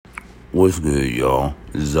What's good, y'all?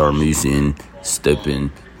 This is Armisian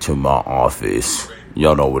stepping to my office.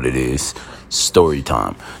 Y'all know what it is. Story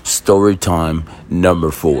time. Story time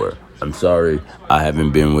number 4. I'm sorry I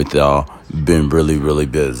haven't been with y'all. Been really, really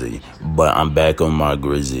busy. But I'm back on my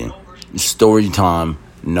grizzy. Story time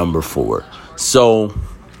number 4. So,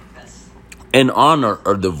 in honor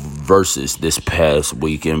of the verses this past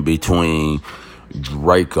weekend between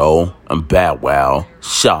Draco and Bow Wow,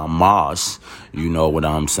 Sha Moss, you know what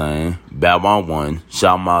I'm saying? Bow Wow won,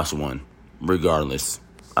 Sha Moss won. Regardless,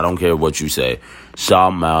 I don't care what you say. Sha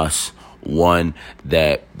Moss won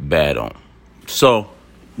that battle. So,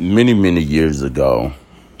 many years ago,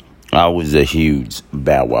 I was a huge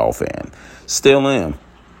Bow Wow fan. Still am.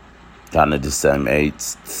 Kind of the same age,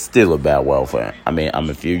 still a Bow Wow fan. I mean, I'm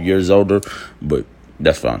a few years older, but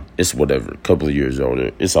that's fine. It's whatever. A couple of years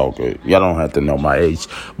older. It's all good. Y'all don't have to know my age.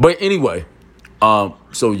 But anyway,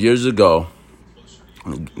 so years ago,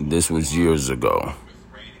 this was years ago,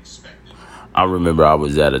 I remember I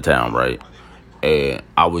was out of town, right? And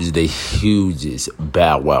I was the hugest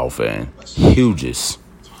Bow Wow fan. Hugest.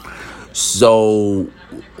 So,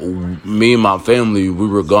 me and my family, we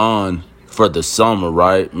were gone for the summer,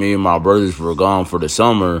 right? Me and my brothers were gone for the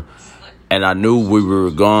summer, and I knew we were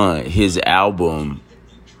gone. His album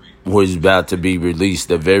was about to be released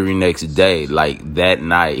the very next day. Like, that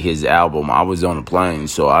night, his album, I was on a plane,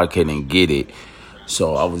 so I couldn't get it.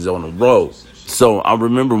 So, I was on the road. So, I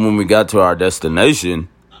remember when we got to our destination,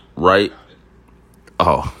 right?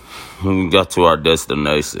 When we got to our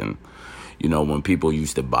destination, you know, when people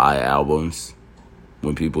used to buy albums,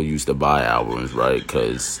 right?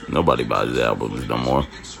 Because nobody buys albums no more.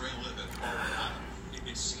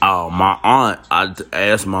 My aunt, I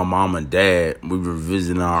asked my mom and dad, we were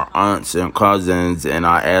visiting our aunts and cousins, and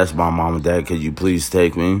I asked my mom and dad, could you please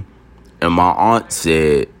take me? And my aunt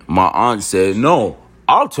said, no,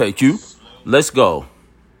 I'll take you. Let's go.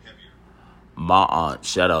 My aunt,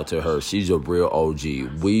 shout out to her, she's a real OG.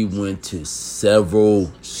 We went to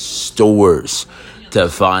several stores to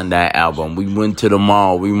find that album. We went to the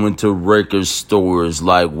mall. We went to record stores,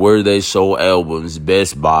 like where they sold albums,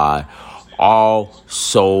 Best Buy, all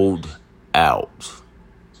sold out.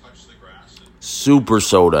 Super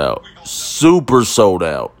sold out.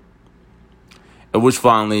 It was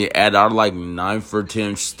finally at our 9th or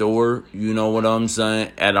 10th store. You know what I'm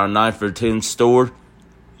saying? At our 9th or 10th store.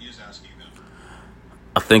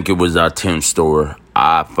 I think it was our 10th store.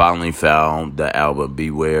 I finally found the album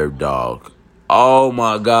Beware Dog. Oh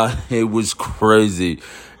my God, it was crazy.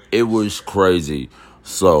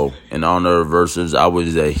 So, in honor of verses, I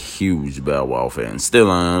was a huge Bow Wow fan.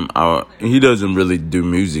 Still am. He doesn't really do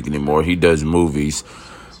music anymore. He does movies,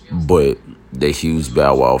 but the huge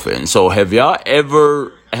Bow Wow fan. So, have y'all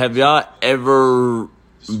ever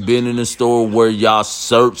been in a store where y'all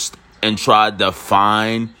searched and tried to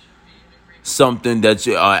find something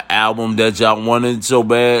album that y'all wanted so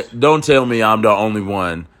bad? Don't tell me I'm the only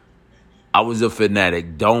one. I was a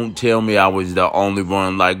fanatic. Don't tell me I was the only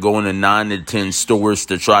one, going to 9 to 10 stores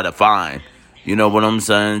to try to find. You know what I'm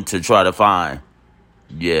saying? To try to find.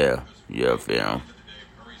 Yeah, fam.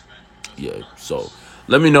 Yeah, so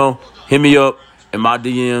let me know. Hit me up in my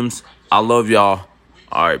DMs. I love y'all.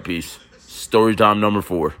 All right, peace. Story time number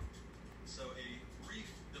 4.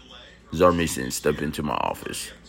 Zarmesian, step into my office.